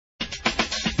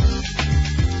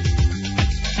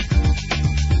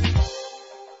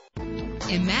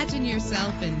Imagine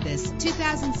yourself in this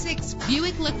 2006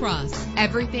 Buick LaCrosse.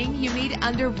 Everything you need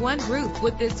under one roof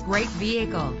with this great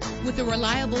vehicle. With a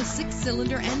reliable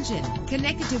 6-cylinder engine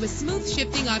connected to a smooth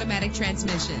shifting automatic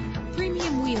transmission.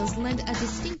 Premium wheels lend a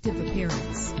distinctive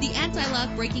appearance. The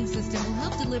anti-lock braking system will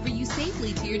help deliver you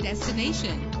safely to your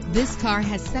destination. This car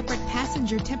has separate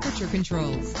passenger temperature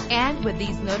controls. And with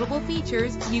these notable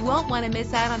features, you won't want to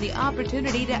miss out on the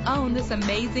opportunity to own this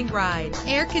amazing ride.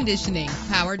 Air conditioning,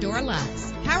 power door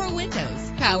locks, power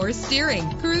windows, power steering,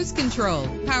 cruise control,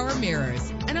 power mirrors,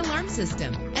 an alarm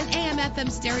system, an AM/FM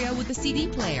stereo with a CD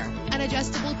player, an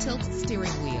adjustable tilt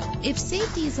steering wheel. If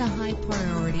safety is a high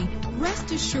priority,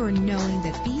 rest assured knowing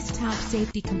that these top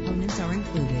safety components are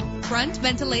included. Front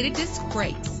ventilated disc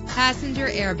brakes, passenger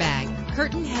airbag,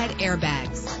 curtain head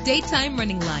airbags, daytime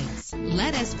running lights.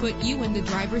 Let us put you in the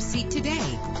driver's seat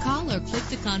today. Call or click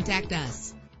to contact us.